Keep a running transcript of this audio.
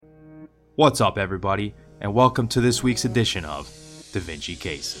What's up, everybody, and welcome to this week's edition of Da Vinci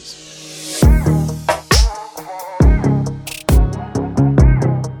Cases.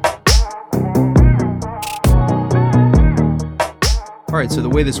 Alright, so the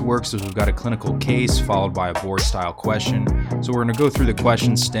way this works is we've got a clinical case followed by a board-style question. So we're going to go through the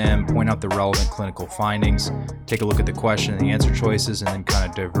question stem, point out the relevant clinical findings, take a look at the question and the answer choices, and then kind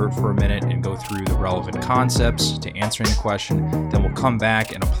of divert for a minute and go through the relevant concepts to answering the question. Then we'll come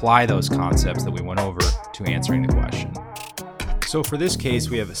back and apply those concepts that we went over to answering the question. So for this case,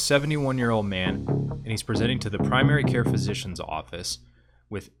 we have a 71-year-old man, and he's presenting to the primary care physician's office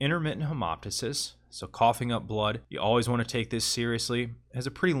with intermittent hemoptysis, so coughing up blood. You always want to take this seriously. It has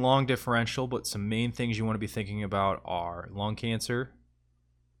a pretty long differential, but some main things you want to be thinking about are lung cancer,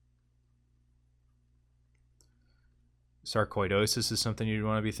 sarcoidosis is something you'd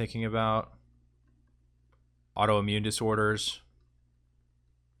want to be thinking about, autoimmune disorders,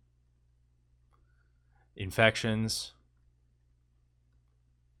 infections,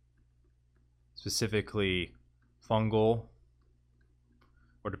 specifically fungal,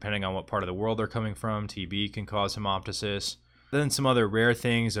 or depending on what part of the world they're coming from, TB can cause hemoptysis. Then some other rare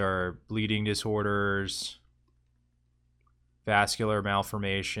things are bleeding disorders, vascular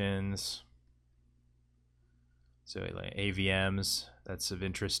malformations, so like AVMs, that's of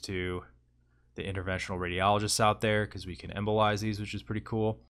interest to the interventional radiologists out there because we can embolize these, which is pretty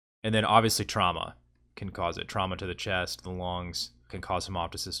cool. And then obviously trauma can cause it. Trauma to the chest, the lungs can cause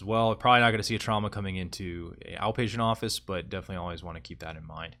hemoptysis as well. Probably not going to see a trauma coming into an outpatient office, but definitely always want to keep that in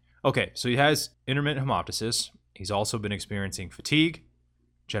mind. Okay, so he has intermittent hemoptysis. He's also been experiencing fatigue,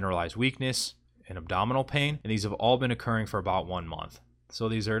 generalized weakness, and abdominal pain, and these have all been occurring for about 1 month. So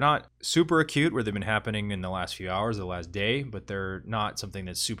these are not super acute where they've been happening in the last few hours, the last day, but they're not something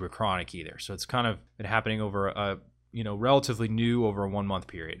that's super chronic either. So it's kind of been happening over a, relatively new over a 1 month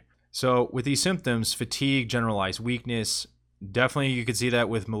period. So with these symptoms, fatigue, generalized weakness, definitely you could see that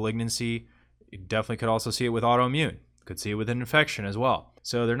with malignancy. You definitely could also see it with autoimmune. Could see it with an infection as well.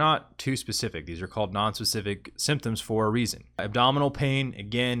 So they're not too specific. These are called non-specific symptoms for a reason. Abdominal pain,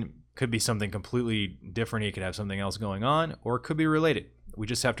 again, could be something completely different. He could have something else going on, or it could be related. We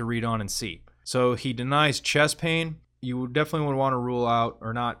just have to read on and see. So he denies chest pain. You definitely would want to rule out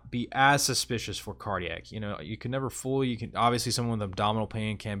or not be as suspicious for cardiac. You can never obviously someone with abdominal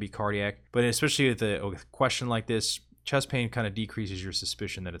pain can be cardiac, but especially with a question like this, chest pain kind of decreases your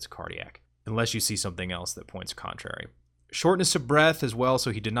suspicion that it's cardiac, unless you see something else that points contrary. Shortness of breath as well.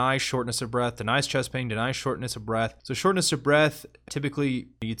 So he denies shortness of breath, denies chest pain, denies shortness of breath. So shortness of breath, typically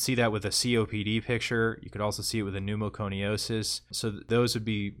you'd see that with a COPD picture. You could also see it with a pneumoconiosis. So those would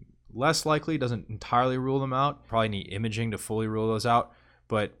be less likely. Doesn't entirely rule them out. Probably need imaging to fully rule those out,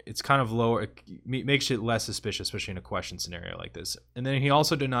 but it's kind of lower. It makes it less suspicious, especially in a question scenario like this. And then he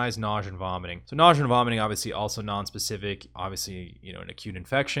also denies nausea and vomiting. So nausea and vomiting, obviously also non-specific. Obviously, an acute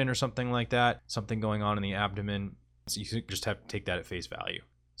infection or something like that, something going on in the abdomen. So you just have to take that at face value.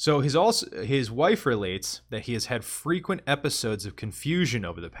 So his wife relates that he has had frequent episodes of confusion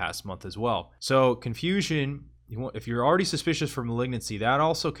over the past month as well. So confusion, if you're already suspicious for malignancy, that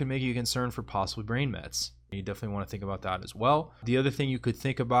also can make you concerned for possibly brain mets. You definitely want to think about that as well. The other thing you could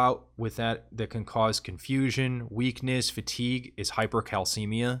think about with that can cause confusion, weakness, fatigue is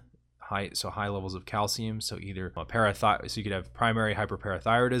hypercalcemia. High levels of calcium. So either so you could have primary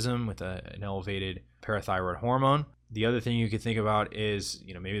hyperparathyroidism with an elevated parathyroid hormone. The other thing you could think about is,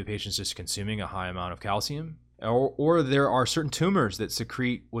 maybe the patient's just consuming a high amount of calcium, or there are certain tumors that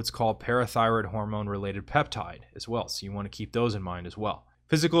secrete what's called parathyroid hormone related peptide as well. So you want to keep those in mind as well.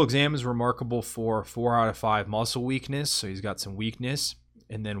 Physical exam is remarkable for 4 out of 5 muscle weakness. So he's got some weakness.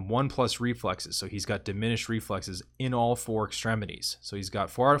 And then 1+ reflexes. So he's got diminished reflexes in all 4 extremities. So he's got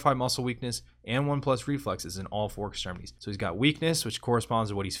 4 out of 5 muscle weakness and 1+ reflexes in all 4 extremities. So he's got weakness, which corresponds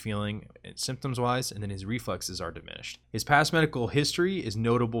to what he's feeling symptoms-wise, and then his reflexes are diminished. His past medical history is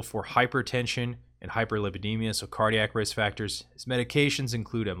notable for hypertension and hyperlipidemia, so cardiac risk factors. His medications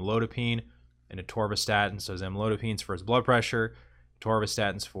include amlodipine and atorvastatin. So his amlodipine for his blood pressure,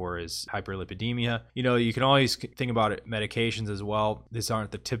 atorvastatins for his hyperlipidemia. You can always think about it, medications as well. These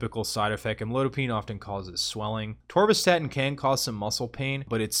aren't the typical side effect. Amlodipine often causes swelling. Atorvastatin can cause some muscle pain,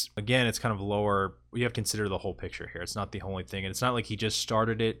 but it's kind of lower. You have to consider the whole picture here. It's not the only thing. And it's not like he just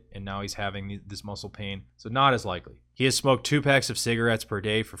started it and now he's having this muscle pain. So not as likely. He has smoked 2 packs of cigarettes per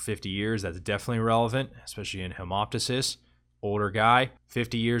day for 50 years. That's definitely relevant, especially in hemoptysis. Older guy,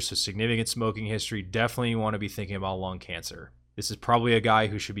 50 years, so significant smoking history. Definitely want to be thinking about lung cancer. This is probably a guy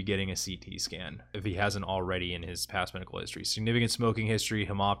who should be getting a CT scan if he hasn't already in his past medical history. Significant smoking history,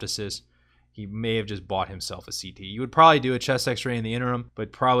 hemoptysis, he may have just bought himself a CT. You would probably do a chest x-ray in the interim,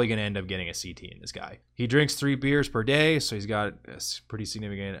 but probably going to end up getting a CT in this guy. He drinks 3 beers per day, so he's got a pretty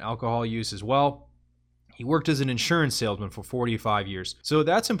significant alcohol use as well. He worked as an insurance salesman for 45 years. So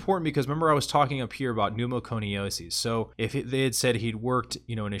that's important because remember I was talking up here about pneumoconiosis. So if they had said he'd worked,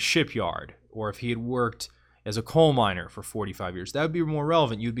 in a shipyard, or if he had worked as a coal miner for 45 years, that would be more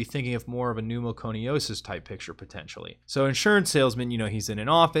relevant. You'd be thinking of more of a pneumoconiosis type picture potentially. So insurance salesman, he's in an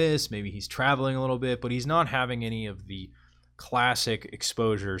office, maybe he's traveling a little bit, but he's not having any of the classic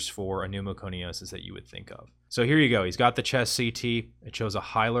exposures for a pneumoconiosis that you would think of. So here you go. He's got the chest CT. It shows a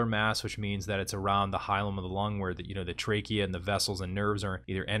hilar mass, which means that it's around the hilum of the lung where the trachea and the vessels and nerves are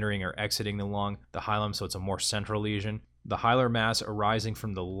either entering or exiting the lung, the hilum, so it's a more central lesion. The hilar mass arising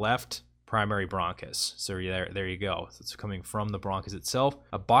from the left primary bronchus. So there you go. So it's coming from the bronchus itself.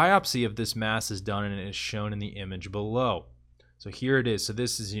 A biopsy of this mass is done and it is shown in the image below. So here it is. So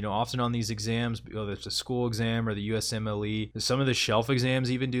this is, often on these exams, whether it's a school exam or the USMLE, some of the shelf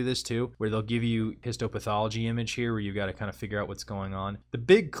exams even do this too, where they'll give you histopathology image here where you've got to kind of figure out what's going on. The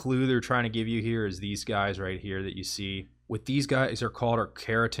big clue they're trying to give you here is these guys right here that you see. What these guys are called are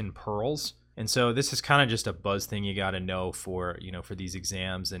keratin pearls. And so this is kind of just a buzz thing you got to know for, for these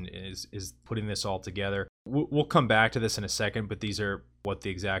exams and is putting this all together. We'll come back to this in a second, but these are what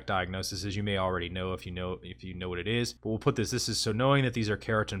the exact diagnosis is. You may already know if you know what it is, but we'll put this is so knowing that these are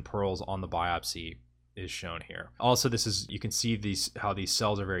keratin pearls on the biopsy is shown here. Also, you can see how these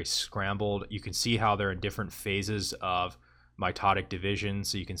cells are very scrambled. You can see how they're in different phases of mitotic division,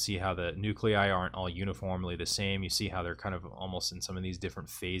 so you can see how the nuclei aren't all uniformly the same. You see how they're kind of almost in some of these different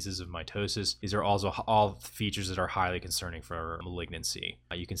phases of mitosis. These are also all features that are highly concerning for malignancy.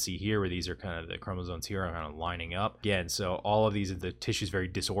 You can see here where these are kind of the chromosomes here are kind of lining up. Again, so all of these, the tissue is very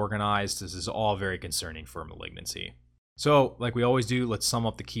disorganized. This is all very concerning for malignancy. So, like we always do, let's sum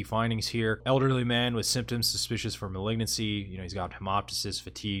up the key findings here. Elderly man with symptoms suspicious for malignancy. He's got hemoptysis,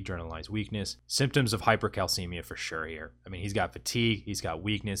 fatigue, generalized weakness. Symptoms of hypercalcemia for sure here. I mean, he's got fatigue, he's got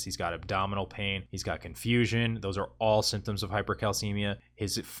weakness, he's got abdominal pain, he's got confusion. Those are all symptoms of hypercalcemia.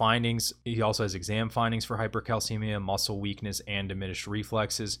 His findings, he also has exam findings for hypercalcemia, muscle weakness, and diminished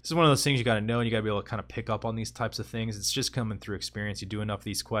reflexes. This is one of those things you got to know, and you got to be able to kind of pick up on these types of things. It's just coming through experience. You do enough of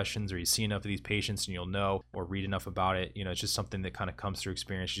these questions or you see enough of these patients and you'll know, or read enough about it. It's just something that kind of comes through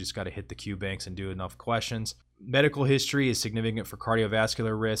experience. You just got to hit the Q banks and do enough questions. Medical history is significant for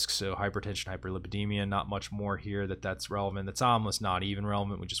cardiovascular risks, so hypertension, hyperlipidemia, not much more here that's relevant. That's almost not even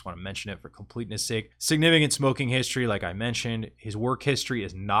relevant. We just want to mention it for completeness sake. Significant smoking history, like I mentioned. His work history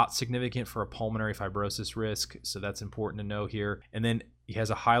is not significant for a pulmonary fibrosis risk, so that's important to know here. And then he has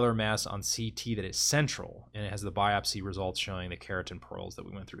a hilar mass on CT that is central, and it has the biopsy results showing the keratin pearls that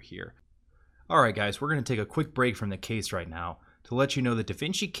we went through here. All right, guys, we're going to take a quick break from the case right now to let you know that Da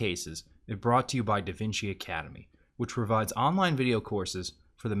Vinci Cases is brought to you by Da Vinci Academy, which provides online video courses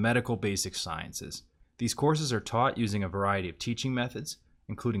for the medical basic sciences. These courses are taught using a variety of teaching methods,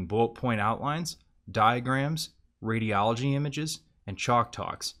 including bullet point outlines, diagrams, radiology images, and chalk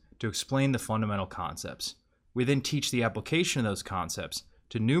talks to explain the fundamental concepts. We then teach the application of those concepts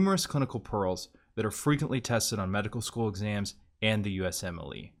to numerous clinical pearls that are frequently tested on medical school exams and the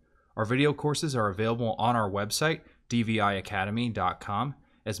USMLE. Our video courses are available on our website, dviacademy.com,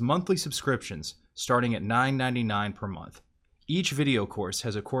 as monthly subscriptions starting at $9.99 per month. Each video course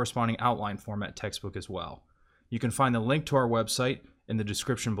has a corresponding outline format textbook as well. You can find the link to our website in the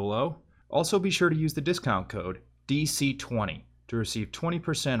description below. Also be sure to use the discount code DC20 to receive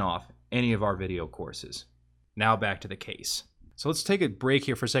 20% off any of our video courses. Now back to the case. So let's take a break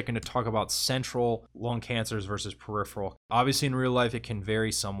here for a second to talk about central lung cancers versus peripheral. Obviously in real life it can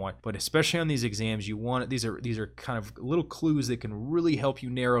vary somewhat, but especially on these exams, these are kind of little clues that can really help you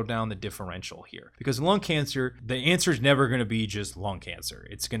narrow down the differential here. Because lung cancer, the answer is never going to be just lung cancer.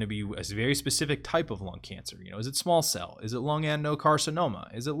 It's going to be a very specific type of lung cancer. Is it small cell? Is it lung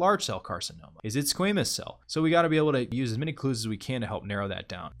adenocarcinoma? Is it large cell carcinoma? Is it squamous cell? So we got to be able to use as many clues as we can to help narrow that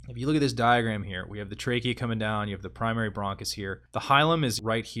down. If you look at this diagram here, we have the trachea coming down, you have the primary bronchus here. The hilum is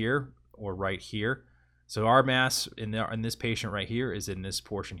right here or right here. So our mass in this patient right here is in this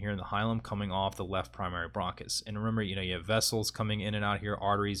portion here in the hilum coming off the left primary bronchus. And remember, you have vessels coming in and out here,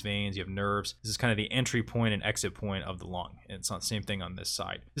 arteries, veins, you have nerves. This is kind of the entry point and exit point of the lung. And it's not the same thing on this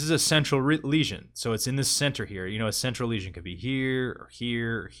side. This is a central lesion. So it's in the center here. A central lesion could be here or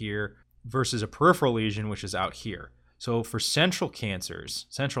here or here versus a peripheral lesion, which is out here. So for central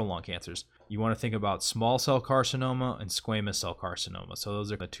lung cancers, you want to think about small cell carcinoma and squamous cell carcinoma. So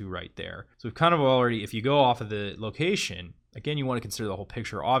those are the two right there. So we've kind of already, if you go off of the location, again, you want to consider the whole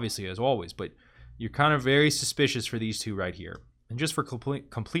picture, obviously, as always, but you're kind of very suspicious for these two right here. And just for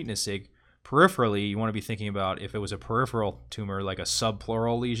completeness sake, Peripherally, you want to be thinking about if it was a peripheral tumor, like a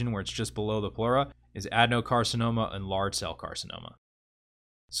subpleural lesion where it's just below the pleura, is adenocarcinoma and large cell carcinoma.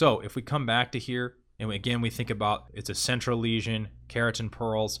 So if we come back to here, and again, we think about it's a central lesion, keratin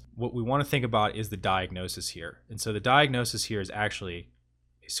pearls, what we want to think about is the diagnosis here. And so the diagnosis here is actually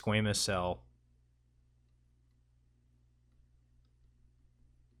a squamous cell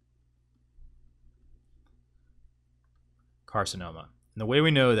carcinoma. And the way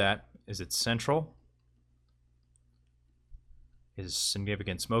we know that is it's central, is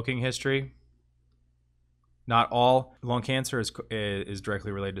significant smoking history. Not all lung cancer is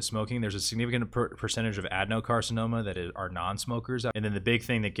directly related to smoking. There's a significant percentage of adenocarcinoma that are non-smokers. And then the big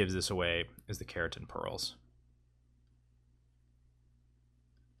thing that gives this away is the keratin pearls.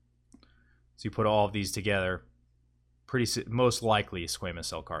 So you put all of these together, most likely squamous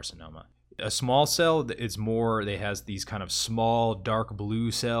cell carcinoma. A small cell is more, they has these kind of small dark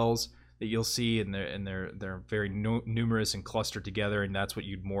blue cells that you'll see, and they're very numerous and clustered together, and that's what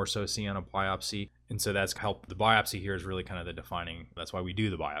you'd more so see on a biopsy. And so that's helped. The biopsy here is really kind of the defining, that's why we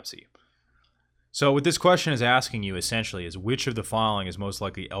do the biopsy. So what this question is asking you essentially is which of the following is most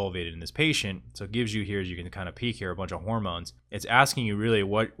likely elevated in this patient. So it gives you here, as you can kind of peek here, a bunch of hormones. It's asking you really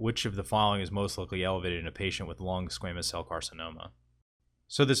which of the following is most likely elevated in a patient with lung squamous cell carcinoma.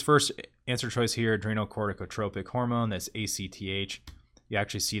 So this first answer choice here, adrenocorticotropic hormone, that's ACTH. You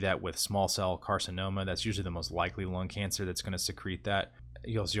actually see that with small cell carcinoma. That's usually the most likely lung cancer that's going to secrete that.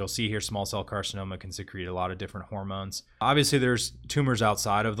 You'll see here small cell carcinoma can secrete a lot of different hormones. Obviously, there's tumors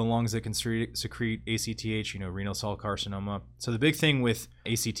outside of the lungs that can secrete ACTH, renal cell carcinoma. So the big thing with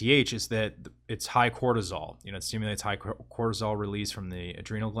ACTH is that it's high cortisol. It stimulates high cortisol release from the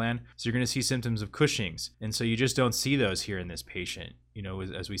adrenal gland. So you're going to see symptoms of Cushing's. And so you just don't see those here in this patient.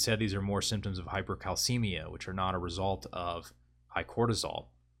 As we said, these are more symptoms of hypercalcemia, which are not a result of high cortisol.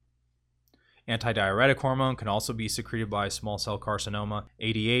 Antidiuretic hormone can also be secreted by small cell carcinoma.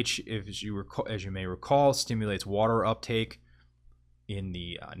 ADH, as you may recall, stimulates water uptake in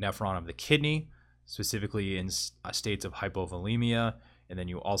the nephron of the kidney, specifically in states of hypovolemia. And then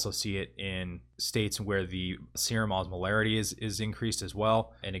you also see it in states where the serum osmolarity is increased as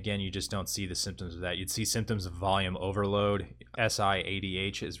well. And again, you just don't see the symptoms of that. You'd see symptoms of volume overload.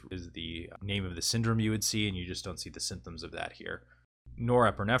 SIADH is the name of the syndrome you would see, and you just don't see the symptoms of that here.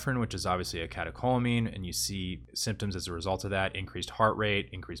 Norepinephrine, which is obviously a catecholamine, and you see symptoms as a result of that: increased heart rate,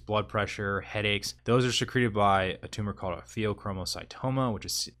 increased blood pressure, headaches. Those are secreted by a tumor called a pheochromocytoma, which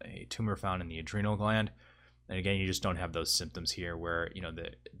is a tumor found in the adrenal gland. And again, you just don't have those symptoms here where,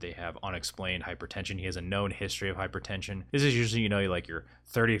 they have unexplained hypertension. He has a known history of hypertension. This is usually, like your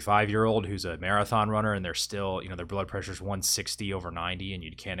 35-year-old who's a marathon runner and they're still, their blood pressure is 160 over 90 and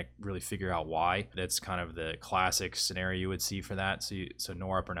you can't really figure out why. That's kind of the classic scenario you would see for that. So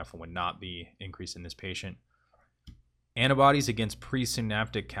norepinephrine would not be increased in this patient. Antibodies against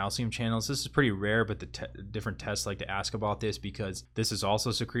presynaptic calcium channels. This is pretty rare, but the different tests like to ask about this because this is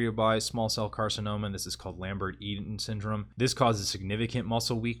also secreted by small cell carcinoma, and this is called Lambert-Eaton syndrome. This causes significant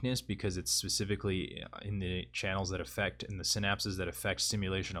muscle weakness because it's specifically in the channels that affect, in the synapses that affect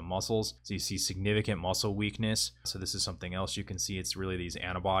stimulation of muscles. So you see significant muscle weakness. So this is something else you can see. It's really these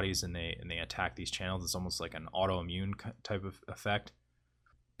antibodies, and they attack these channels. It's almost like an autoimmune type of effect.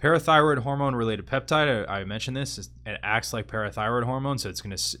 Parathyroid hormone related peptide, I mentioned this, it acts like parathyroid hormone, so it's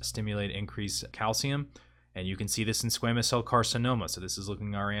going to stimulate increased calcium. And you can see this in squamous cell carcinoma, so this is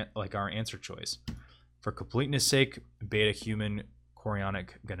looking like our answer choice. For completeness sake, beta human chorionic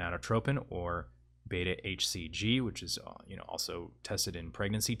gonadotropin, or beta HCG, which is also tested in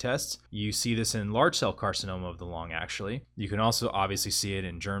pregnancy tests. You see this in large cell carcinoma of the lung, actually. You can also obviously see it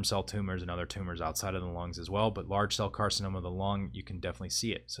in germ cell tumors and other tumors outside of the lungs as well, but large cell carcinoma of the lung, you can definitely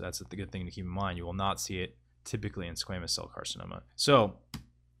see it. So that's the good thing to keep in mind. You will not see it typically in squamous cell carcinoma. So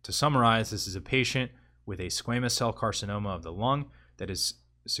to summarize, this is a patient with a squamous cell carcinoma of the lung that is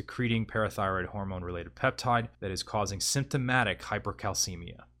secreting parathyroid hormone related peptide that is causing symptomatic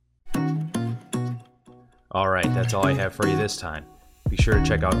hypercalcemia. All right, that's all I have for you this time. Be sure to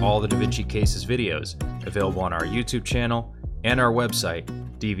check out all the Da Vinci Cases videos available on our YouTube channel and our website,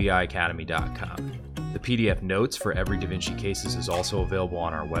 dviacademy.com. The PDF notes for every Da Vinci Cases is also available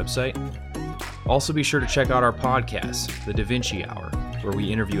on our website. Also be sure to check out our podcast, The Da Vinci Hour, where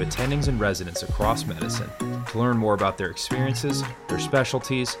we interview attendings and residents across medicine to learn more about their experiences, their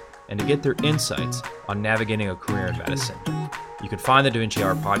specialties, and to get their insights on navigating a career in medicine. You can find the Da Vinci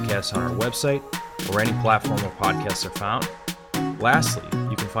Hour podcast on our website or any platform where podcasts are found. Lastly,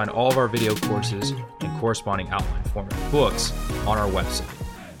 you can find all of our video courses and corresponding outline format books on our website.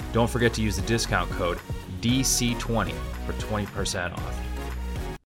 Don't forget to use the discount code DC20 for 20% off.